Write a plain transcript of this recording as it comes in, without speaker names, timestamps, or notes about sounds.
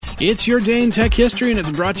It's your day in tech history, and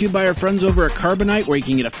it's brought to you by our friends over at Carbonite, where you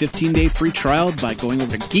can get a 15-day free trial by going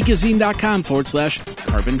over to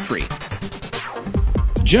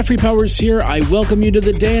geekazine.com/carbon-free. Jeffrey Powers here. I welcome you to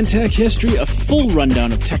the Day in Tech History, a full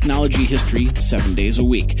rundown of technology history 7 days a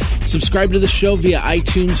week. Subscribe to the show via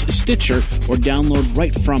iTunes, Stitcher, or download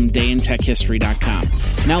right from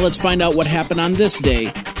dayintechhistory.com. Now let's find out what happened on this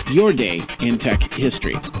day, your day in tech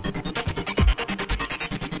history.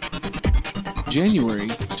 January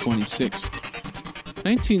 26th,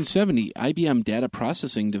 1970, IBM Data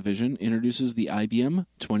Processing Division introduces the IBM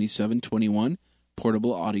 2721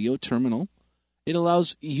 Portable Audio Terminal. It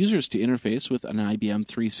allows users to interface with an IBM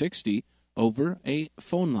 360 over a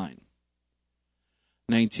phone line.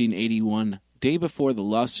 1981, day before the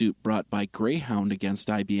lawsuit brought by Greyhound against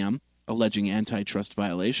IBM, alleging antitrust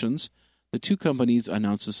violations, the two companies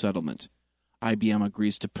announce a settlement. IBM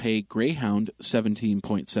agrees to pay Greyhound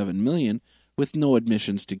 $17.7 million with no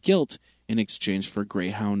admissions to guilt in exchange for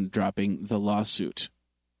Greyhound dropping the lawsuit.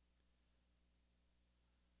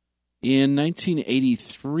 In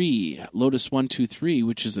 1983, Lotus 123,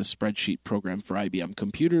 which is a spreadsheet program for IBM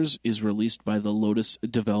computers, is released by the Lotus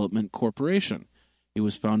Development Corporation. It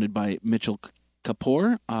was founded by Mitchell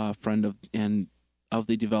Kapoor, a friend of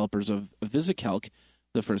the developers of VisiCalc,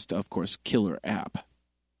 the first, of course, killer app.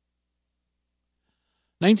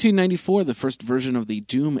 1994, the first version of the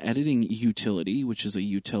Doom editing utility, which is a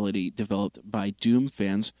utility developed by Doom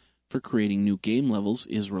fans for creating new game levels,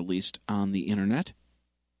 is released on the internet.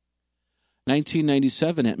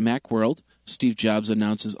 1997, at Macworld, Steve Jobs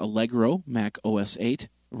announces Allegro, Mac OS 8,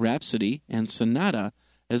 Rhapsody, and Sonata,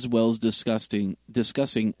 as well as discussing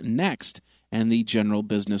Next and the general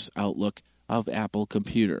business outlook of Apple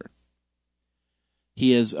Computer.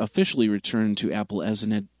 He has officially returned to Apple as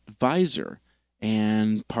an advisor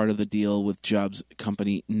and part of the deal with Jobs'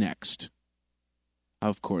 company Next.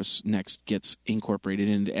 Of course, Next gets incorporated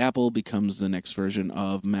into Apple, becomes the next version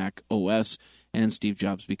of Mac OS, and Steve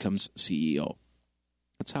Jobs becomes CEO.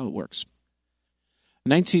 That's how it works.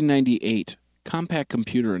 1998, Compaq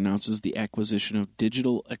Computer announces the acquisition of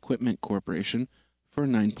Digital Equipment Corporation for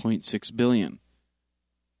 $9.6 billion.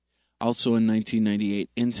 Also in 1998,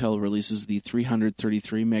 Intel releases the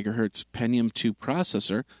 333 MHz Pentium 2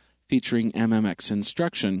 processor featuring MMX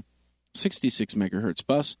instruction, 66 MHz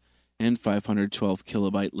bus, and 512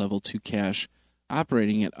 kilobyte level 2 cache,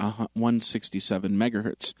 operating at 167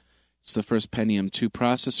 MHz. It's the first Pentium 2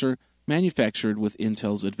 processor manufactured with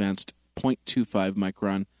Intel's advanced 0.25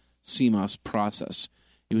 micron CMOS process.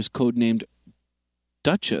 It was codenamed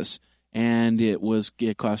Duchess, and it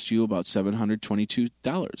cost you about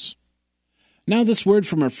 $722. Now this word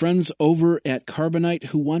from our friends over at Carbonite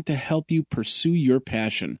who want to help you pursue your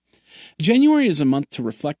passion. January is a month to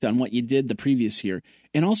reflect on what you did the previous year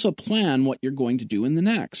and also plan what you're going to do in the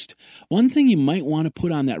next. One thing you might want to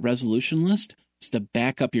put on that resolution list is to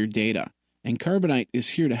back up your data, and Carbonite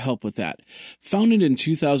is here to help with that. Founded in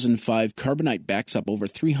 2005, Carbonite backs up over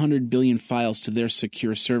 300 billion files to their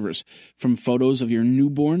secure servers, from photos of your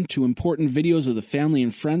newborn to important videos of the family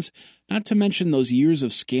and friends, not to mention those years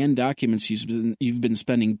of scanned documents you've been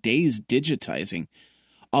spending days digitizing.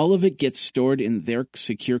 All of it gets stored in their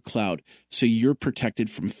secure cloud, so you're protected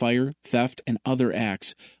from fire, theft, and other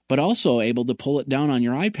acts, but also able to pull it down on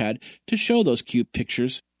your iPad to show those cute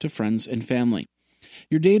pictures to friends and family.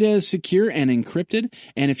 Your data is secure and encrypted,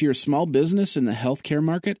 and if you're a small business in the healthcare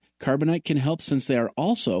market, Carbonite can help since they are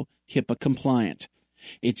also HIPAA compliant.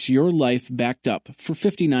 It's your life backed up for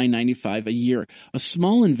 $59.95 a year, a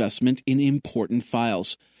small investment in important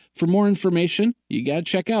files. For more information, you got to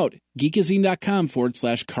check out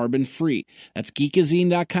geekazine.com/carbon-free. That's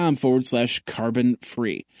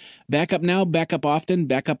geekazine.com/carbon-free. Back up now, back up often,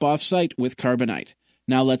 back up off-site with Carbonite.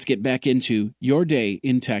 Now let's get back into your day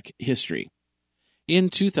in tech history. In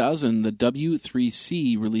 2000, the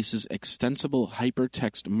W3C releases Extensible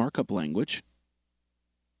Hypertext Markup Language.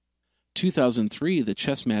 2003, the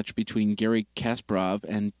chess match between Garry Kasparov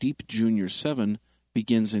and Deep Jr. 7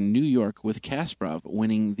 begins in New York with Kasparov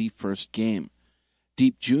winning the first game.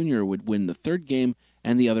 Deep Jr. would win the third game,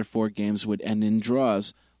 and the other 4 games would end in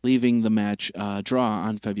draws, leaving the match draw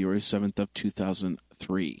on February 7th of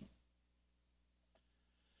 2003.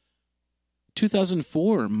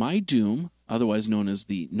 2004, MyDoom, otherwise known as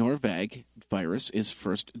the Norvag virus, is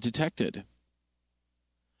first detected.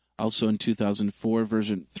 Also in 2004,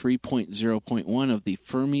 version 3.0.1 of the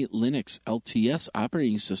Fermi Linux LTS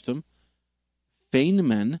operating system,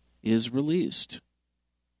 Feynman, is released.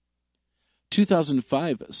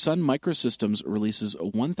 2005, Sun Microsystems releases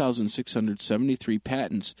 1,673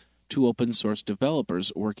 patents to open-source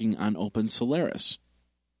developers working on OpenSolaris.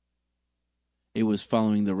 It was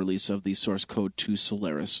following the release of the source code to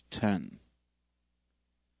Solaris 10.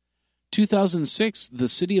 2006, the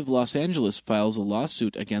city of Los Angeles files a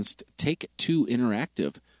lawsuit against Take-Two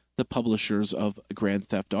Interactive, the publishers of Grand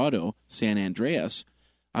Theft Auto San Andreas,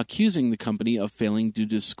 accusing the company of failing to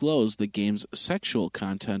disclose the game's sexual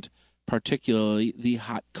content, particularly the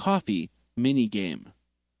hot coffee minigame.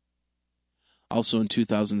 Also in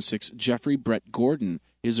 2006, Jeffrey Brett Gordon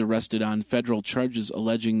is arrested on federal charges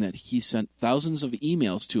alleging that he sent thousands of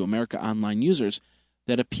emails to America Online users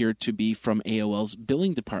that appeared to be from AOL's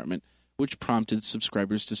billing department, which prompted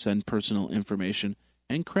subscribers to send personal information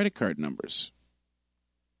and credit card numbers.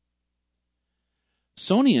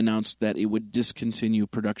 Sony announced that it would discontinue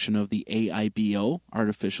production of the AIBO,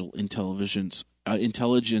 Artificial Intelligence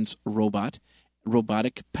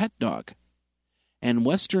Robotic Pet Dog, and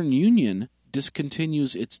Western Union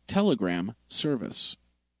discontinues its Telegram service.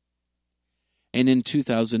 And in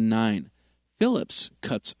 2009, Philips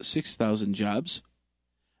cuts 6,000 jobs.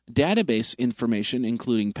 Database information,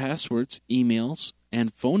 including passwords, emails,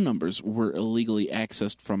 and phone numbers, were illegally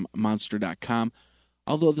accessed from Monster.com.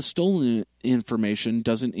 Although the stolen information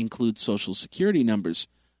doesn't include Social Security numbers,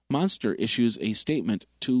 Monster issues a statement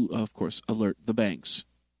to, of course, alert the banks.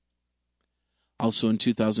 Also in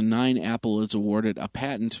 2009, Apple is awarded a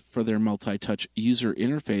patent for their multi-touch user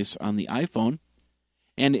interface on the iPhone.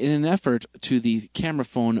 And in an effort to the Camera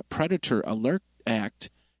Phone Predator Alert Act,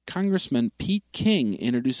 Congressman Pete King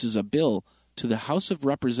introduces a bill to the House of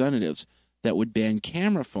Representatives that would ban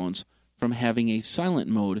camera phones from having a silent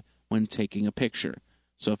mode when taking a picture.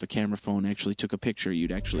 So if a camera phone actually took a picture,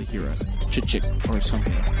 you'd actually hear a chick or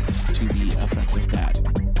something to the effect of that.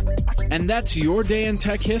 And that's your Day in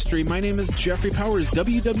Tech History. My name is Jeffrey Powers,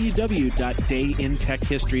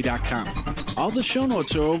 www.dayintechhistory.com. All the show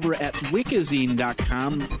notes are over at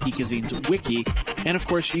wikizine.com, Geekazine's wiki. And, of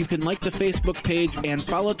course, you can like the Facebook page and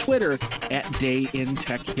follow Twitter at Day in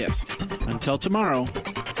Tech Hist. Until tomorrow,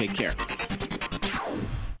 take care.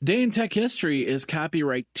 Day in Tech History is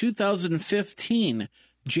copyright 2015,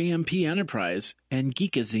 JMP Enterprise and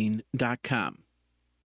Geekazine.com.